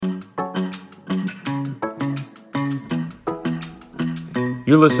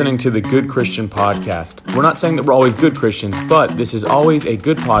You're listening to the Good Christian Podcast. We're not saying that we're always good Christians, but this is always a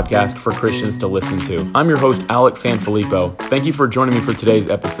good podcast for Christians to listen to. I'm your host, Alex Sanfilippo. Thank you for joining me for today's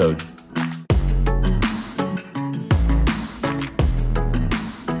episode.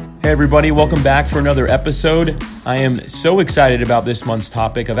 Hey everybody, welcome back for another episode. I am so excited about this month's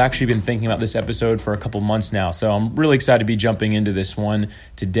topic. I've actually been thinking about this episode for a couple months now, so I'm really excited to be jumping into this one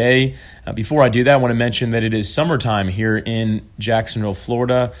today. Before I do that, I want to mention that it is summertime here in Jacksonville,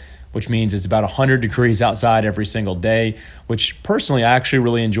 Florida, which means it's about 100 degrees outside every single day, which personally I actually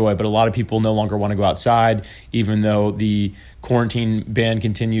really enjoy, but a lot of people no longer want to go outside, even though the quarantine ban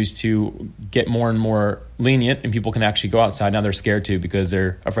continues to get more and more lenient and people can actually go outside. Now they're scared to because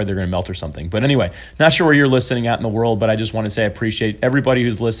they're afraid they're going to melt or something. But anyway, not sure where you're listening at in the world, but I just want to say I appreciate everybody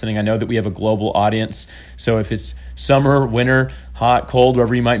who's listening. I know that we have a global audience. So if it's summer, winter, hot, cold,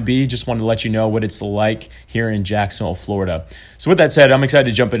 wherever you might be, just wanted to let you know what it's like here in Jacksonville, Florida. So with that said, I'm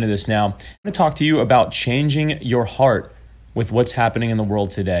excited to jump into this now. I'm going to talk to you about changing your heart with what's happening in the world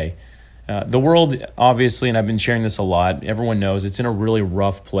today. The world, obviously, and I've been sharing this a lot, everyone knows it's in a really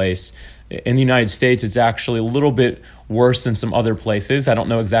rough place. In the United States, it's actually a little bit worse than some other places. I don't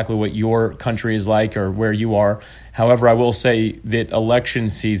know exactly what your country is like or where you are. However, I will say that election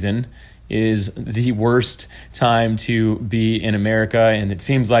season is the worst time to be in America, and it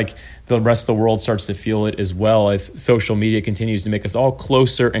seems like the rest of the world starts to feel it as well as social media continues to make us all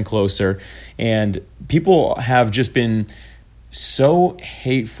closer and closer. And people have just been so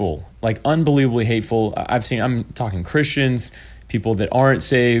hateful, like unbelievably hateful. I'm talking Christians, people that aren't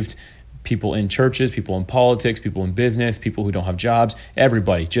saved, people in churches, people in politics, people in business, people who don't have jobs,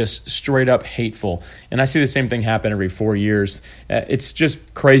 everybody just straight up hateful. And I see the same thing happen every 4 years. It's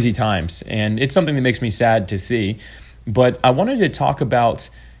just crazy times, and it's something that makes me sad to see. But I wanted to talk about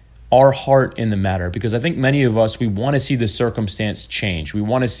our heart in the matter, because I think many of us, we want to see the circumstance change. We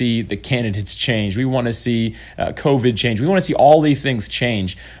want to see the candidates change. We want to see COVID change. We want to see all these things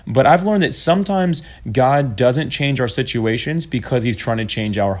change. But I've learned that sometimes God doesn't change our situations because he's trying to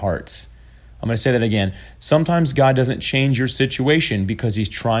change our hearts. I'm going to say that again. Sometimes God doesn't change your situation because he's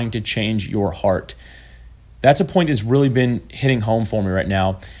trying to change your heart. That's a point that's really been hitting home for me right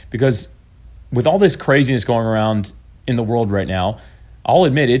now, because with all this craziness going around in the world right now, I'll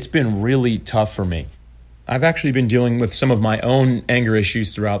admit it's been really tough for me. I've actually been dealing with some of my own anger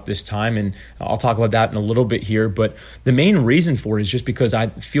issues throughout this time, and I'll talk about that in a little bit here. But the main reason for it is just because I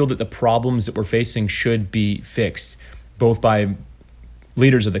feel that the problems that we're facing should be fixed, both by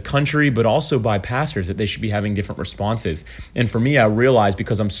leaders of the country, but also by pastors, that they should be having different responses. And for me, I realize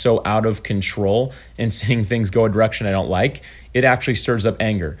because I'm so out of control and seeing things go a direction I don't like, it actually stirs up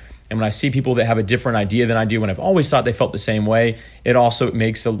anger. And when I see people that have a different idea than I do, when I've always thought they felt the same way, it also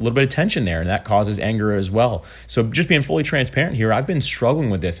makes a little bit of tension there, and that causes anger as well. So just being fully transparent here, I've been struggling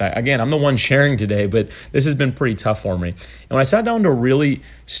with this. I'm the one sharing today, but this has been pretty tough for me. And when I sat down to really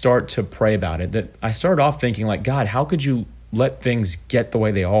start to pray about it, that I started off thinking like, God, how could you let things get the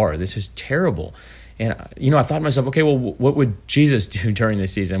way they are? This is terrible. And, I thought to myself, okay, well, what would Jesus do during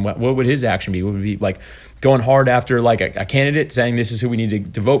this season? What would his action be? Would it be like going hard after like a candidate saying this is who we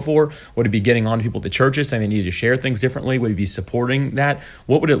need to vote for? Would it be getting on to people at the churches saying they need to share things differently? Would it be supporting that?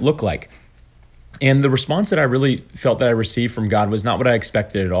 What would it look like? And the response that I really felt that I received from God was not what I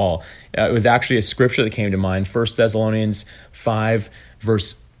expected at all. It was actually a scripture that came to mind, 1 Thessalonians 5,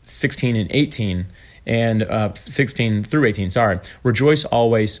 verse 16 and 18. And 16 through 18, Rejoice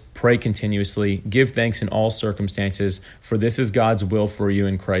always, pray continuously, give thanks in all circumstances, for this is God's will for you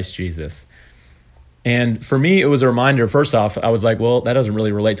in Christ Jesus. And for me, it was a reminder. First off, I was like, well, that doesn't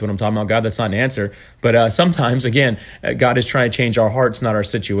really relate to what I'm talking about. God, that's not an answer. But sometimes, again, God is trying to change our hearts, not our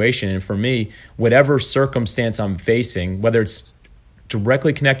situation. And for me, whatever circumstance I'm facing, whether it's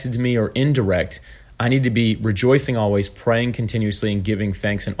directly connected to me or indirect, I need to be rejoicing always, praying continuously, and giving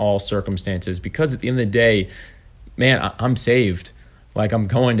thanks in all circumstances. Because at the end of the day, man, I'm saved. Like, I'm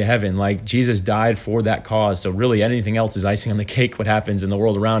going to heaven. Like, Jesus died for that cause. So really anything else is icing on the cake, what happens in the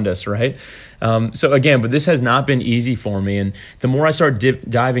world around us, right? So again, but this has not been easy for me. And the more I started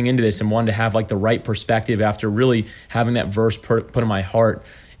diving into this and wanted to have like the right perspective after really having that verse put in my heart,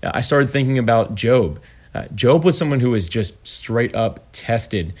 I started thinking about Job. Job was someone who was just straight up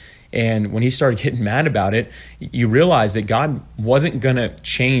tested. And when he started getting mad about it, you realize that God wasn't going to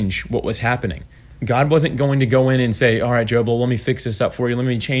change what was happening. God wasn't going to go in and say, all right, Job, well, let me fix this up for you. Let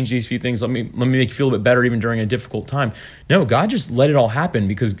me change these few things. Let me make you feel a bit better even during a difficult time. No, God just let it all happen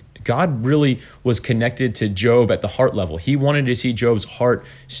because God really was connected to Job at the heart level. He wanted to see Job's heart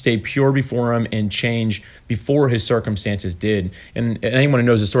stay pure before him and change before his circumstances did. And anyone who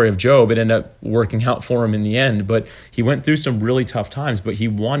knows the story of Job, it ended up working out for him in the end. But he went through some really tough times, but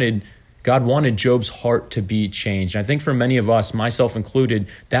God wanted Job's heart to be changed. And I think for many of us, myself included,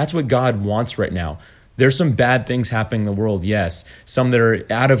 that's what God wants right now. There's some bad things happening in the world, yes. Some that are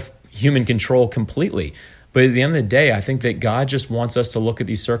out of human control completely. But at the end of the day, I think that God just wants us to look at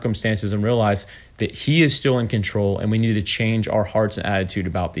these circumstances and realize that he is still in control, and we need to change our hearts and attitude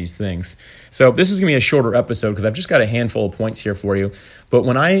about these things. So this is going to be a shorter episode because I've just got a handful of points here for you. But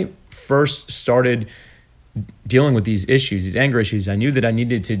when I first started dealing with these issues, these anger issues, I knew that I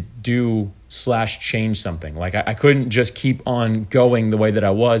needed to do/change something. Like I couldn't just keep on going the way that I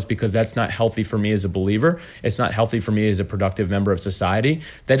was, because that's not healthy for me as a believer. It's not healthy for me as a productive member of society.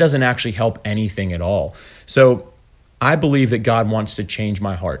 That doesn't actually help anything at all. So I believe that God wants to change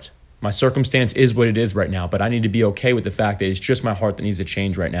my heart. My circumstance is what it is right now, but I need to be okay with the fact that it's just my heart that needs to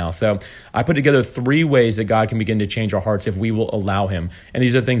change right now. So I put together 3 ways that God can begin to change our hearts if we will allow him. And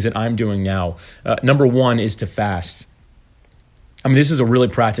these are things that I'm doing now. Number 1 is to fast. I mean, this is a really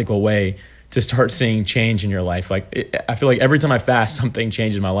practical way to start seeing change in your life. I feel like every time I fast, something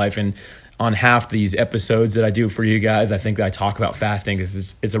changes in my life. And on half these episodes that I do for you guys, I think that I talk about fasting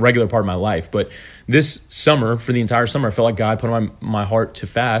because it's a regular part of my life. But this summer, for the entire summer, I felt like God put on my heart to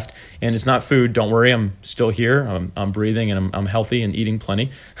fast. And it's not food. Don't worry. I'm still here. I'm breathing and I'm healthy and eating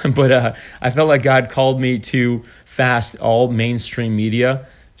plenty. But I felt like God called me to fast all mainstream media,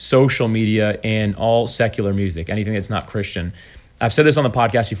 social media, and all secular music, anything that's not Christian. I've said this on the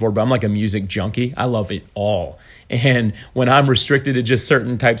podcast before, but I'm like a music junkie. I love it all. And when I'm restricted to just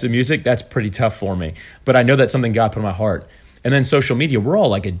certain types of music, that's pretty tough for me. But I know that's something God put in my heart. And then social media, we're all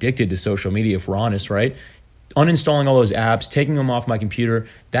like addicted to social media if we're honest, right? Uninstalling all those apps, taking them off my computer,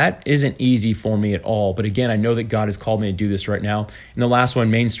 that isn't easy for me at all. But again, I know that God has called me to do this right now. And the last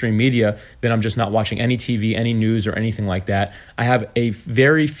one, mainstream media, then I'm just not watching any TV, any news, or anything like that. I have a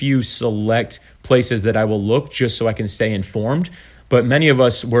very few select places that I will look just so I can stay informed. But many of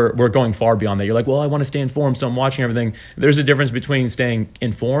us, we're going far beyond that. You're like, well, I want to stay informed, so I'm watching everything. There's a difference between staying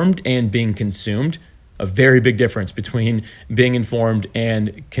informed and being consumed. A very big difference between being informed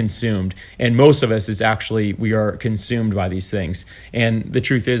and consumed. And most of us is actually, we are consumed by these things. And the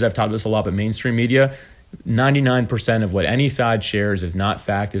truth is, I've taught this a lot, but mainstream media, 99% of what any side shares is not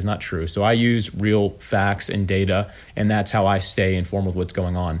fact, is not true. So I use real facts and data, and that's how I stay informed with what's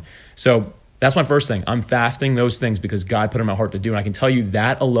going on. So that's my first thing. I'm fasting those things because God put in my heart to do. And I can tell you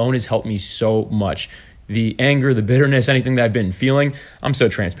that alone has helped me so much. The anger, the bitterness, anything that I've been feeling. I'm so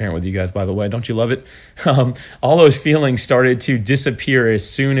transparent with you guys, by the way. Don't you love it? All those feelings started to disappear as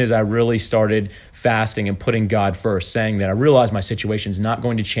soon as I really started fasting and putting God first, saying that I realize my situation is not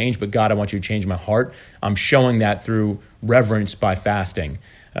going to change, but God, I want you to change my heart. I'm showing that through reverence by fasting.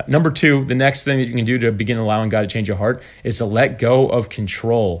 Number 2, the next thing that you can do to begin allowing God to change your heart is to let go of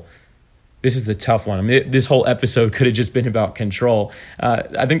control. This is a tough one. I mean, this whole episode could have just been about control.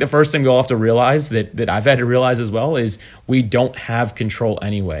 I think the first thing we'll have to realize that I've had to realize as well is we don't have control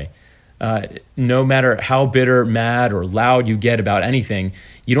anyway. No matter how bitter, mad, or loud you get about anything,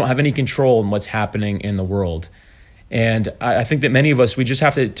 you don't have any control in what's happening in the world. And I think that many of us, we just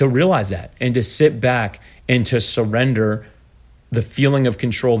have to realize that and to sit back and to surrender the feeling of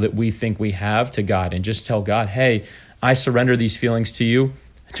control that we think we have to God and just tell God, hey, I surrender these feelings to you.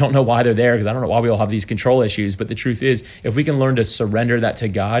 I don't know why they're there because I don't know why we all have these control issues. But the truth is, if we can learn to surrender that to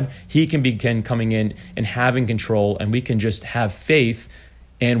God, he can begin coming in and having control, and we can just have faith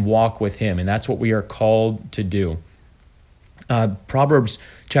and walk with him. And that's what we are called to do. Proverbs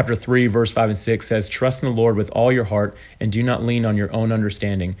chapter 3, verse 5 and 6 says, trust in the Lord with all your heart and do not lean on your own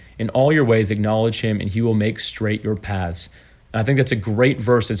understanding. In all your ways acknowledge him and he will make straight your paths. I think that's a great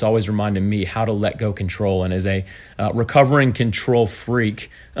verse that's always reminded me how to let go control. And as a recovering control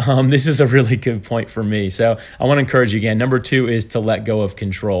freak, this is a really good point for me. So I want to encourage you again. Number 2 is to let go of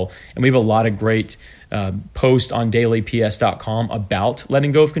control. And we have a lot of great posts on dailyps.com about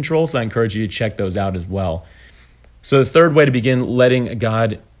letting go of control. So I encourage you to check those out as well. So the third way to begin letting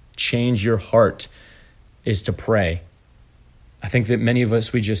God change your heart is to pray. I think that many of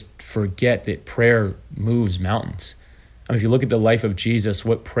us, we just forget that prayer moves mountains. I mean, if you look at the life of Jesus,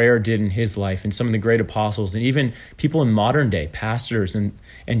 what prayer did in his life, and some of the great apostles, and even people in modern day, pastors and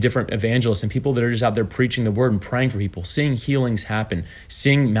different evangelists, and people that are just out there preaching the word and praying for people, seeing healings happen,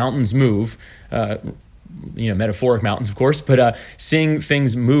 seeing mountains move, metaphoric mountains, of course, but seeing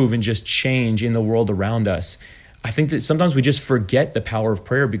things move and just change in the world around us. I think that sometimes we just forget the power of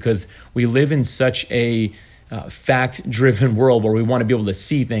prayer because we live in such a fact-driven world where we want to be able to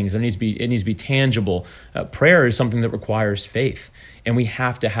see things. It needs to be tangible. Prayer is something that requires faith, and we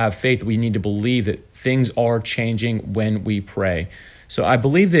have to have faith. We need to believe that things are changing when we pray. So I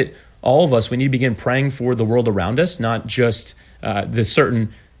believe that all of us, we need to begin praying for the world around us, not just the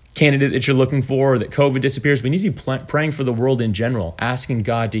certain candidate that you're looking for or that COVID disappears. We need to be praying for the world in general, asking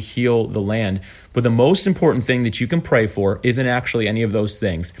God to heal the land. But the most important thing that you can pray for isn't actually any of those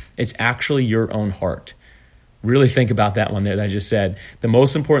things. It's actually your own heart. Really think about that one there that I just said. The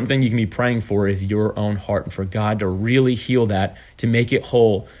most important thing you can be praying for is your own heart, and for God to really heal that, to make it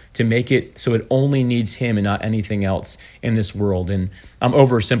whole, to make it so it only needs Him and not anything else in this world. And I'm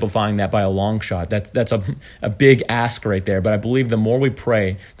oversimplifying that by a long shot. That's a big ask right there. But I believe the more we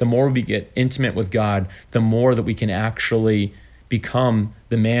pray, the more we get intimate with God, the more that we can actually become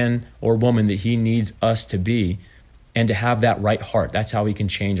the man or woman that He needs us to be, and to have that right heart. That's how we can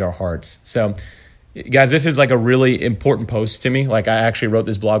change our hearts. So, guys, this is like a really important post to me. Like, I actually wrote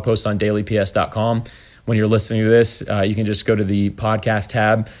this blog post on dailyps.com. When you're listening to this, you can just go to the podcast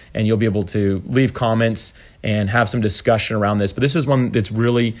tab and you'll be able to leave comments and have some discussion around this. But this is one that's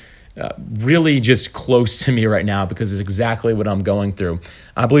really just close to me right now because it's exactly what I'm going through.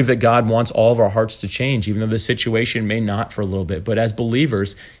 I believe that God wants all of our hearts to change, even though the situation may not for a little bit. But as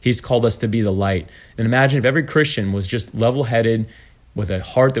believers, He's called us to be the light. And imagine if every Christian was just level-headed, with a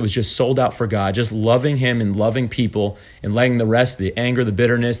heart that was just sold out for God, just loving Him and loving people, and letting the rest, the anger, the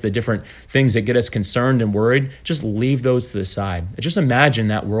bitterness, the different things that get us concerned and worried, just leave those to the side. Just imagine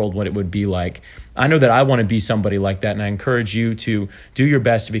that world, what it would be like. I know that I want to be somebody like that, and I encourage you to do your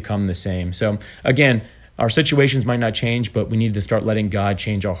best to become the same. So again, our situations might not change, but we need to start letting God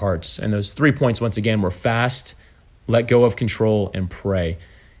change our hearts. And those 3 points, once again, were fast, let go of control, and pray.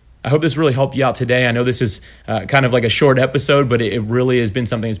 I hope this really helped you out today. I know this is kind of like a short episode, but it really has been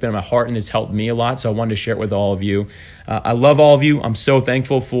something that's been in my heart and has helped me a lot. So I wanted to share it with all of you. I love all of you. I'm so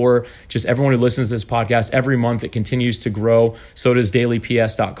thankful for just everyone who listens to this podcast every month. It continues to grow. So does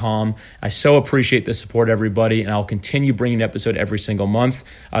dailyps.com. I so appreciate the support, everybody, and I'll continue bringing an episode every single month.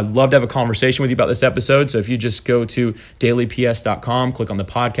 I'd love to have a conversation with you about this episode. So if you just go to dailyps.com, click on the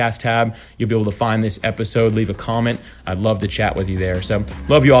podcast tab, you'll be able to find this episode, leave a comment. I'd love to chat with you there. So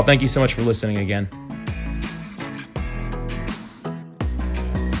love you all. Thank you so much for listening again.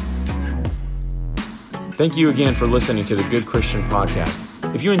 Thank you again for listening to the Good Christian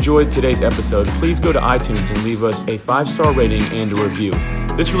Podcast. If you enjoyed today's episode, please go to iTunes and leave us a 5-star rating and a review.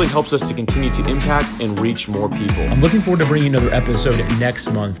 This really helps us to continue to impact and reach more people. I'm looking forward to bringing another episode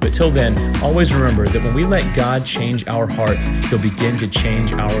next month, but till then, always remember that when we let God change our hearts, He'll begin to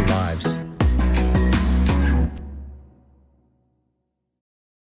change our lives.